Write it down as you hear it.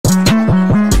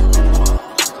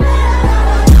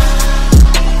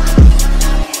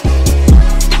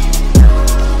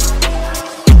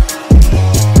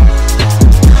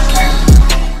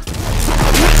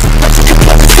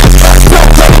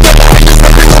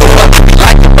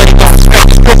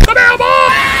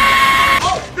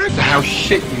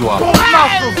shit you are.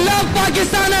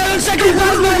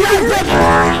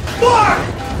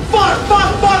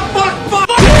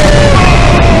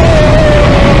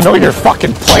 Know your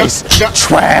fucking place,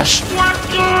 trash.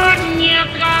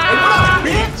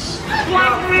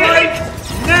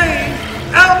 Name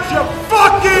out your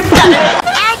fucking.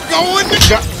 I'm going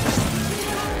to.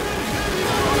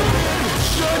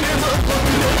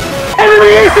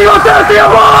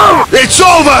 It's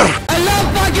over!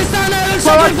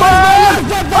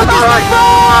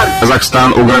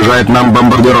 Казахстан угрожает нам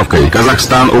бомбардировкой.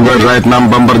 Казахстан угрожает нам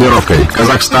бомбардировкой.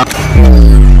 Казахстан.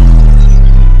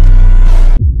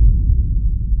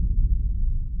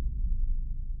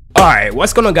 Alright,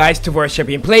 what's going on guys, Follow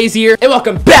ChampionPlayz here, and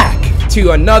welcome back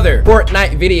to another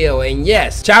Fortnite video. And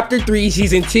yes, Chapter 3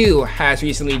 Season 2 has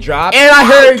recently dropped, and I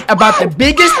heard about the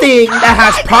biggest thing that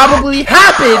has probably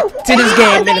happened to this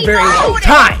game in a very long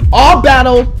time. All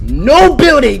battle, no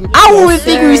building. I wouldn't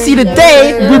think we see the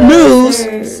day removes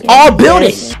all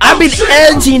building. I've been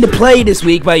edging to play this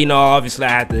week, but you know, obviously I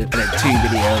had to edit 2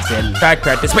 videos and track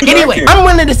practice. But anyway, I'm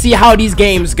willing to see how these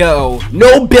games go.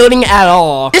 No building at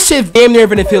all. This shit damn near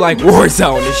gonna feel like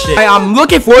Warzone and shit. I'm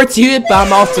looking forward to it, but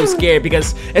I'm also scared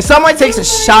because if someone takes a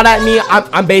shot at me,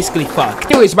 I'm basically fucked.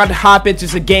 Anyways, about to hop into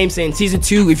some games in Season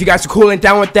 2. If you guys are cooling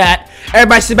down with that,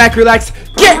 everybody sit back, relax,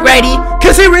 get ready,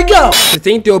 cause here we go. To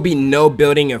think there'll be no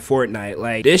building in Fortnite,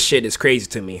 like, this shit is crazy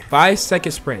to me.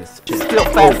 5-second sprints. Still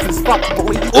fast as fuck,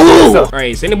 boy. Ooh!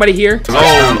 Alright, is anybody here?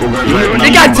 Oh,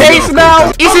 they got taste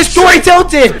now? Is this story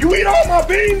tilted? You eat all my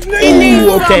beans, nigga.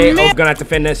 Ooh, okay. Oh, gonna have to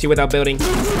finish you without building.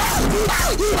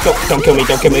 Don't kill me,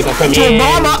 don't kill me, don't kill me.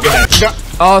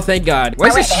 Oh, thank God.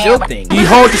 Where's this shield thing? You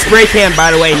hold the spray can, by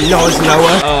the way. You know it's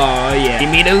Noah. Oh, yeah. Give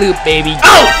me the loop, baby.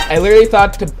 Oh! I literally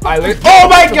thought to... Oh,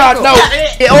 my God, no.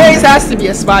 It always has to be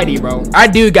a Spidey, bro. I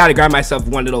do gotta grab myself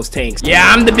one of those tanks. Yeah,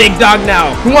 I'm the big dog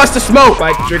now. Who wants to smoke?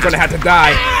 But you're gonna have to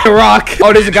die. The Rock.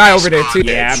 Oh, there's a guy over there, too.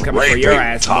 Yeah, I'm coming for your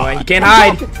ass, boy. You can't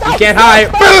hide. You can't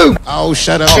hide. Boom! Oh,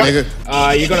 shut up, nigga.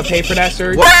 You're gonna pay for that,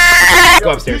 sir? Go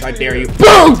upstairs. I dare you.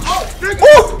 Boom!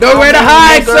 Ooh, nowhere to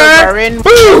hide, sir.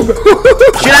 Boom!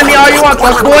 Shoot at me all you want,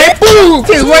 clutch boy. Boom!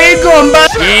 Dude, where you going, bud?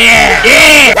 Yeah!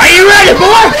 Yeah! Are you ready,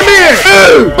 boy? Come here!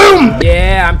 Boom! Boom!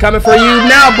 Yeah, I'm coming for you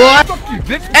now, boy.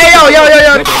 Hey, yo, yo, yo,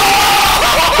 yo!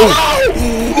 Ooh.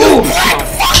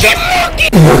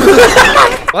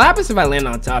 What happens if I land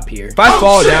on top here? If I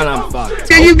fall down, I'm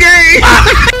fucked. Are you gay?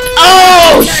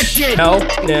 Oh shit! No,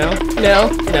 no, no,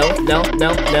 no, no,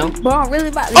 no, no. Bro, I'm really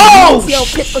about to your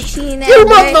pippuccino. You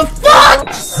motherfucker!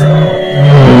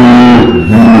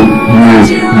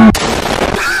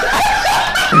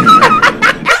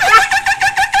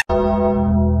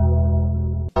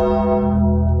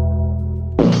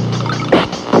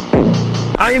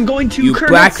 I am going to you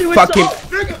black fucking.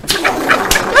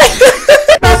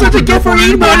 That's what you get for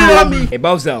eating on me. Hey,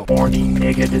 Bozo. Warning,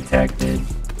 nigga detected.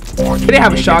 Warning, they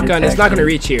have a shotgun. It's not gonna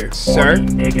reach here, sir.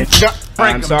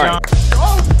 I'm sorry.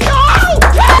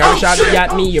 Got a shot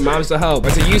at me. Your mom's a hoe.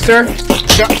 Was it you, sir?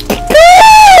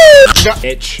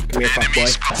 Bitch, come here, fuck boy.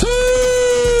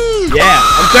 Yeah,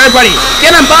 I'm third, buddy.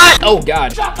 Get him, bot. Oh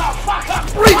God. Shut the fuck up.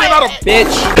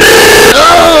 Bitch.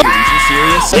 Oh. Are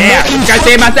you serious? Yeah. What you guys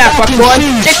say about that, fuck boy?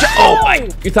 Oh my.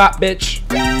 You thought, bitch.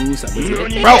 Ooh,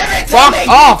 bro, fuck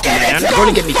off, man. You're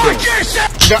gonna get me killed.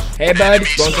 Hey, bud.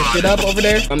 Blowing some shit up over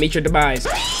there. I'll meet your demise.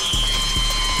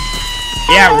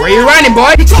 Yeah, where you running,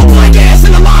 boy?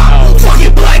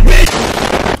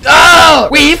 Oh,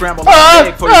 weave. That boy,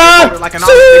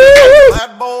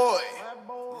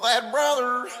 that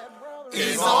brother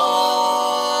is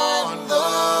on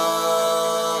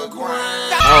the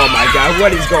ground. Oh my God,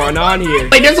 what is going on here?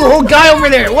 Wait, there's a whole guy over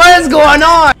there. What is going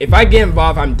on? If I get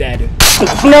involved, I'm dead.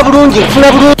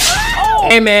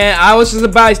 Hey man, I was just a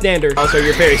bystander. Also,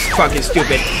 you're very fucking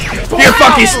stupid. You're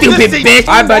fucking stupid, bitch.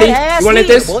 Hi, buddy. You wanted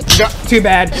this? Too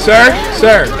bad. Sir,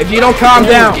 sir, if you don't calm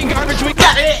down.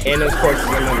 And of course,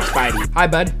 there's another Spidey. Hi,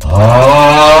 bud.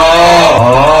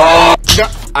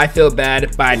 I feel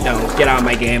bad, but I don't. Get out of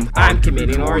my game. I'm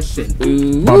committing arson.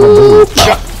 Ooh.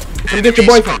 Come get your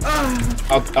boyfriend.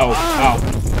 Oh.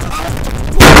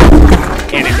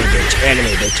 Anime bitch,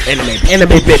 anime bitch,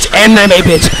 anime bitch, anime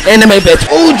bitch, anime bitch.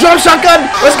 Ooh, drum shotgun.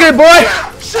 What's good, boy?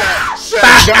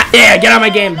 Yeah, get out of my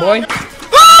game, boy.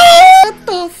 What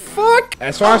the fuck?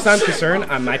 As far as I'm concerned,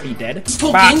 I might be dead.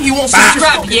 You want some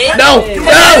scrap, yeah? No!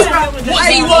 What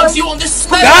he wants, you want this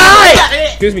scrap? Die!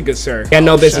 Excuse me, good sir. Got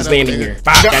no business landing here.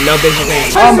 Got no business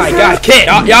landing. Oh my God, kid!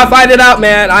 Y'all fight it out,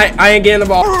 man. I ain't getting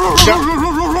involved.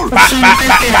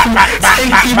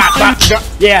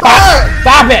 Yeah.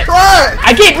 Stop it!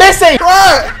 I keep missing!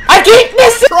 I keep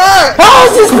missing! How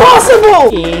is this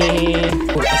possible?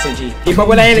 SMG. Keep up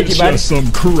with that energy, buddy.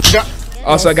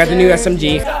 Also, I got the new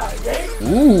SMG.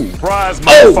 Ooh. Surprise,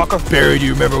 motherfucker. Barry, do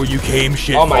you remember when you came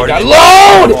shit? Oh my god.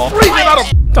 Load!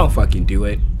 Don't fucking do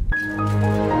it.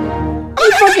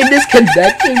 You fucking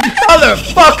disconnected,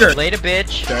 motherfucker. Later,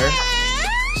 bitch.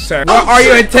 Sir, what are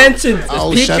your intentions? Just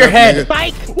Oh, peek shut your up, head.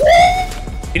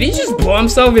 nigga. Did he just blow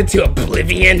himself into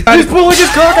oblivion? He's pulling his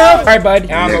cock out. All right, bud.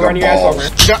 Now I'm gonna run your ass over.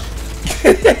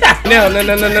 No.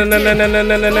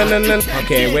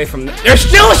 Okay, away from that. They're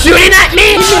still shooting at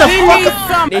me!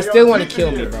 They still want to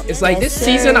kill me, bro. It's like this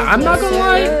season, I'm not gonna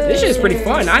lie, this shit is pretty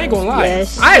fun. I ain't gonna lie.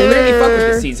 Yes, I literally fuck with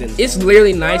sir. this season. It's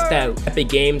literally nice that Epic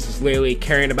Games is literally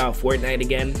caring about Fortnite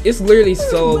again. It's literally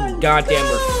so goddamn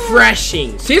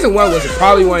refreshing. Season 1 was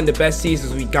probably one of the best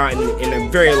seasons we've gotten in a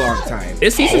very long time.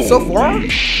 This season so far,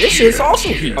 this shit's also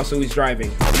here. Also, he's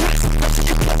driving.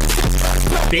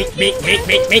 Okay.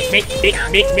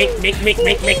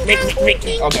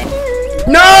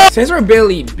 No! Since we're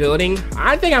barely building,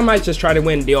 I think I might just try to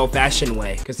win the old-fashioned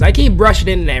way. Because I keep rushing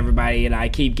into everybody and I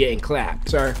keep getting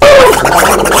clapped, sir.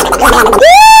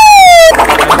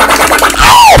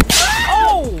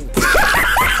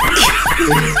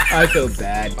 I feel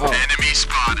bad. Oh.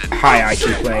 Hi,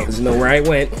 IQPlay. Doesn't know where I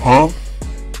went. Huh?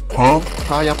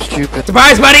 Hi, I'm stupid.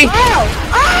 Surprise, buddy!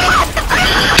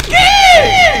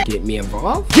 Get me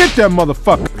involved? Get that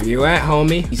motherfucker. Where you at,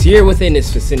 homie? He's here within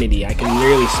this vicinity. I can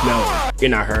really smell him. You're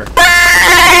not her.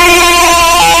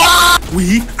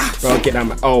 Bro, get on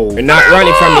my. Oh, you're not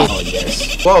running from me. Oh,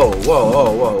 yes. Whoa.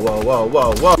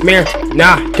 Come here.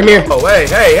 Nah, come here. Oh, hey.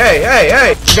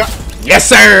 Yes,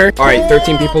 sir. All right,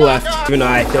 13 people left. Even though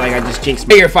I feel like I just jinxed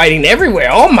me. You're fighting everywhere.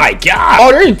 Oh my god.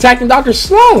 Oh, they're attacking Dr.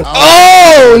 Sloan.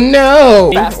 Oh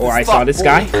no. Oh, I saw this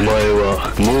guy.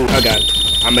 Oh god.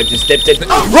 I'ma just dip.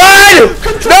 Run!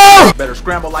 No! Better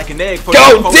scramble like an egg for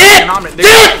Go, dip! Dip!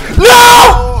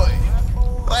 No!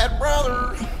 That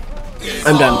brother.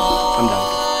 I'm done.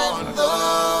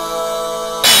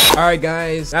 Alright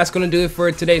guys, that's gonna do it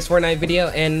for today's Fortnite video,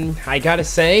 and I gotta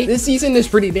say, this season is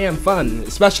pretty damn fun,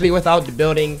 especially without the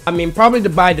building. I mean, probably to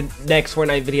buy the next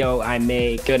Fortnite video I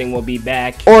make, building will be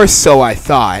back, or so I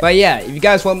thought. But yeah, if you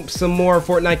guys want some more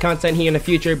Fortnite content here in the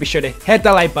future, be sure to hit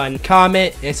that like button,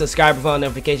 comment, and subscribe with all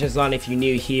notifications on if you're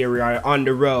new here. We are on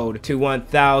the road to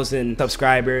 1,000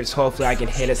 subscribers. Hopefully I can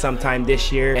hit it sometime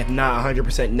this year, if not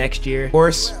 100% next year. Of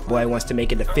course, boy wants to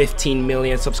make it to 15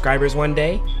 million subscribers one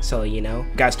day, so you know,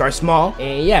 gotta start small.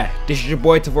 And yeah, this is your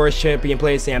boy Follow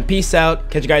ChampionPlayz saying peace out.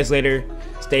 Catch you guys later.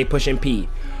 Stay pushing P.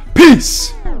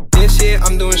 Peace. This year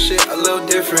I'm doing shit a little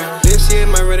different. This year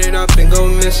might run it up and go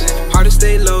missing. Hard to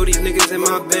stay low, these niggas in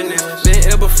my business.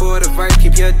 Been ill before, the right,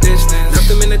 keep your distance. Left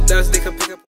them in the dust, they can pick up.